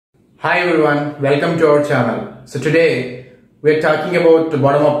Hi everyone, welcome to our channel. So today we are talking about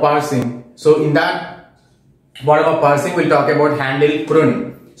bottom-up parsing. So in that bottom-up parsing we'll talk about handle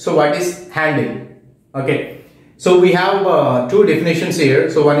pruning. So what is handle? Okay. So we have two definitions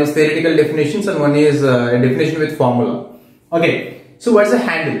here. So one is theoretical definitions and one is a definition with formula. Okay. So what's a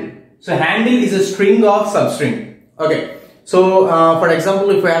handle? So handle is a string of substring. Okay. So for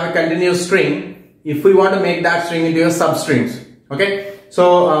example, if we have a continuous string, if we want to make that string into a substrings. Okay.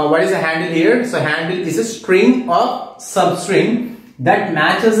 So what is a handle here? So handle is a string of substring that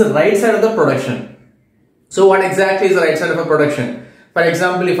matches the right side of the production. So what exactly is the right side of a production? For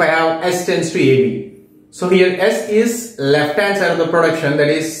example, if I have S tends to AB. So here S is left hand side of the production, that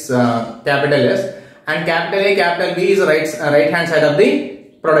is capital S, and capital A, capital B is the right hand side of the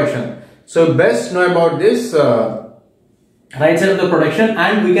production. So best know about this right side of the production,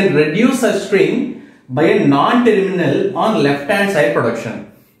 and we can reduce a string by a non-terminal on left hand side production.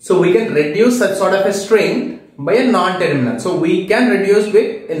 So we can reduce such sort of a string by a non-terminal. So we can reduce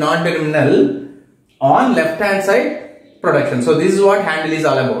with a non-terminal on left hand side production. So this is what handle is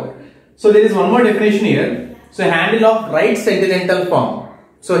all about. So there is one more definition here. So handle of right sentimental form.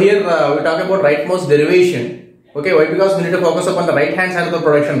 So here we talk about rightmost derivation. Okay, why? Because we need to focus upon the right hand side of the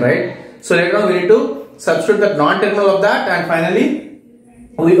production, right? So later on we need to substitute that non-terminal of that, and finally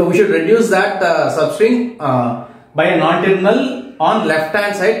we should reduce that substring by a non-terminal on left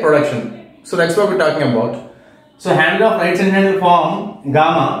hand side production. So that's what we're talking about. So handle of right sentimental form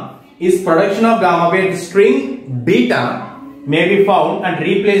gamma is production of gamma where the string beta may be found and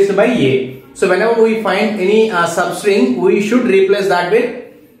replaced by A. So whenever we find any substring, we should replace that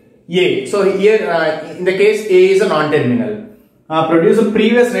with A. So here in the case A is a non-terminal. Produce a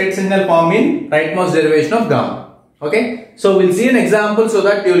previous right sentimental form in rightmost derivation of gamma. Okay, so we'll see an example so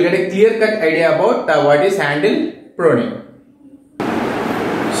that you will get a clear-cut idea about what is handle pruning.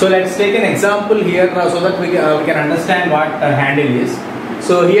 So let's take an example here so that we can understand what handle is.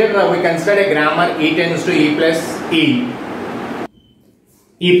 So here we consider a grammar E tends to E plus E.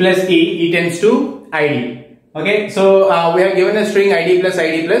 E plus E, E tends to ID. Okay, so we have given a string ID plus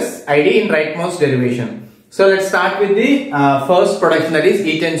ID plus ID in rightmost derivation. So let's start with the first production, that is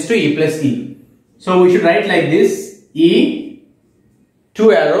E tends to E plus E. So we should write like this: E,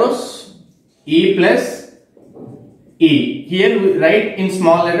 two arrows, E plus E. Here we write in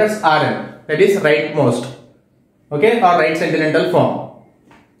small letters Rn, that is rightmost, okay, or right sentimental form,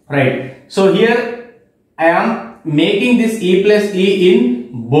 right? So here I am making this E plus E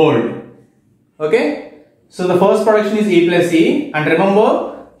in bold, okay? So the first production is E plus E, and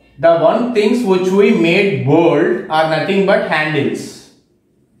remember the one things which we made bold are nothing but handles,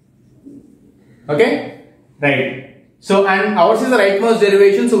 okay, right? So, and ours is the rightmost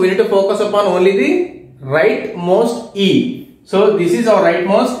derivation, so we need to focus upon only the rightmost E. So this is our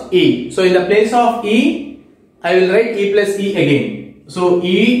rightmost E. So in the place of E, I will write E plus E again. So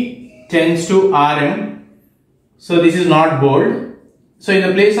E tends to Rm. So this is not bold. So in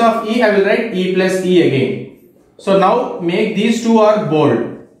the place of E, I will write E plus E again. So now make these two are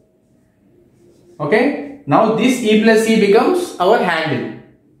bold. Okay. Now this E plus E becomes our handle.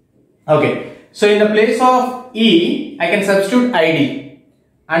 Okay. So in the place of E, I can substitute ID,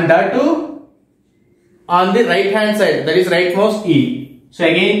 and that too on the right hand side, that is rightmost E. So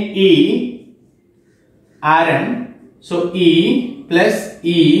again E, Rm, so E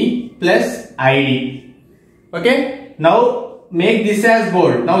plus ID. Okay. Now make this as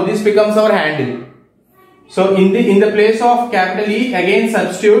bold. Now this becomes our handle. So in the place of capital E, again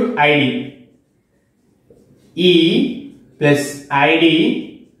substitute ID. E plus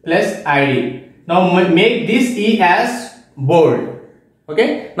ID plus ID. Now make this E as bold.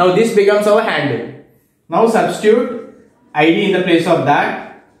 Okay. Now this becomes our handle. Now substitute ID in the place of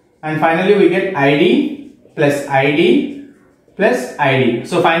that, and finally we get ID plus ID plus ID.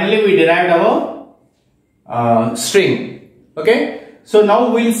 So finally we derived our string. Okay. So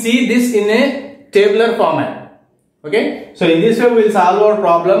now we will see this in a tabular format. Okay. So in this way we will solve our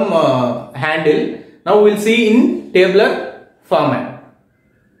problem handle. Now we will see in tabular format.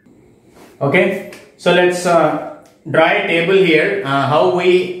 Okay, so let's draw a table here. How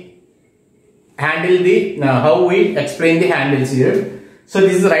we handle the how we explain the handles here. So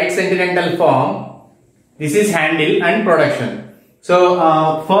this is right sentimental form. This is handle and production. So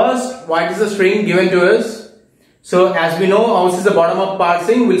first, what is the string given to us? So as we know, ours is a bottom-up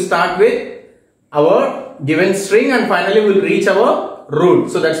parsing. We'll start with our given string, and finally we'll reach our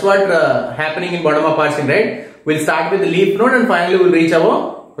root. So that's what happening in bottom-up parsing, right? We'll start with the leaf node, and finally we'll reach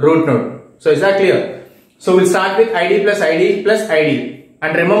our root node. So is that clear? So we'll start with ID plus ID plus ID.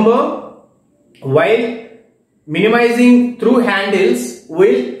 And remember, while minimizing through handles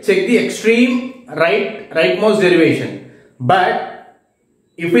will check the extreme rightmost derivation. But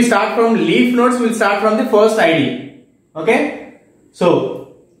if we start from leaf nodes, we'll start from the first ID. Okay.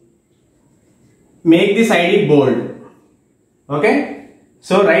 So make this ID bold. Okay.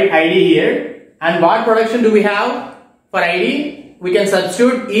 So write ID here. And what production do we have for ID? We can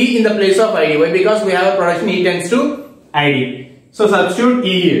substitute E in the place of ID. Why? Because we have a production E tends to ID. So substitute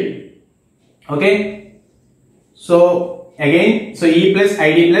E here. Okay. So again, so E plus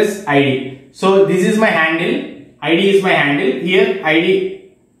ID plus ID. So this is my handle. ID is my handle. Here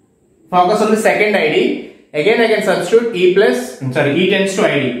ID. Focus on the second ID. Again I can substitute E tends to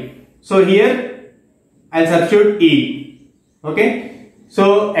ID. So here I'll substitute E. Okay.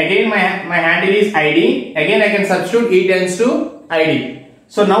 So again my handle is ID. Again I can substitute E tends to ID.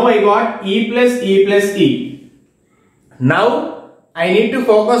 So now I got E plus E plus E. Now I need to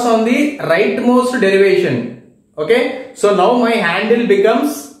focus on the rightmost derivation. Okay. So now my handle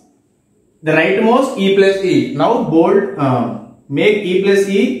becomes the rightmost E plus E. Now bold, make E plus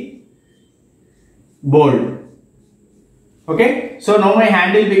E bold. Okay. So now my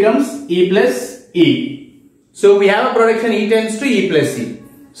handle becomes E plus E. So we have a production E tends to E plus E.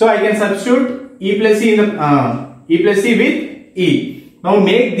 So I can substitute E plus E in the E plus E with E. Now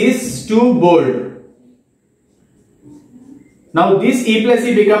make this two bold. Now this E plus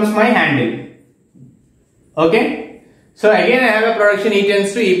E becomes my handle. Okay. So again I have a production E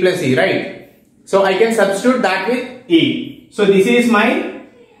tends to E plus E, right? So I can substitute that with E. So this is my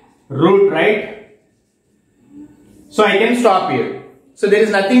root, right? So I can stop here. So there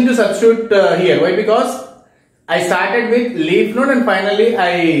is nothing to substitute here. Why? Because I started with leaf node and finally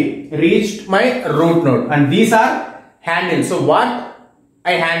I reached my root node, and these are handles. So what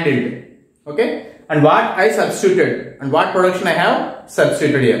I handled, okay, and what I substituted, and what production I have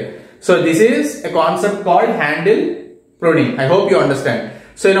substituted here. So this is a concept called handle pruning. I hope you understand.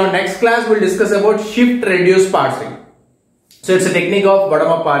 So in our next class we'll discuss about shift reduce parsing. So it's a technique of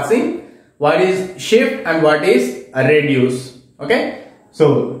bottom-up parsing. What is shift and what is reduce? Okay.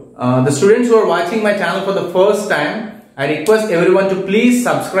 So the students who are watching my channel for the first time, I request everyone to please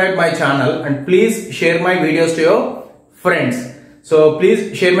subscribe my channel and please share my videos to your friends. So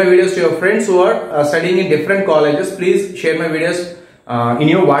please share my videos to your friends who are studying in different colleges. Please share my videos in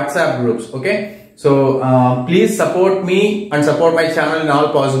your WhatsApp groups. Okay. So please support me and support my channel in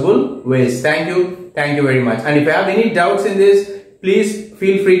all possible ways. Thank you. Thank you very much. And if you have any doubts in this, please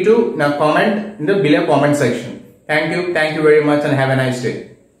feel free to comment in the below comment section. Thank you. Thank you very much and have a nice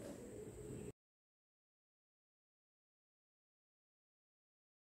day.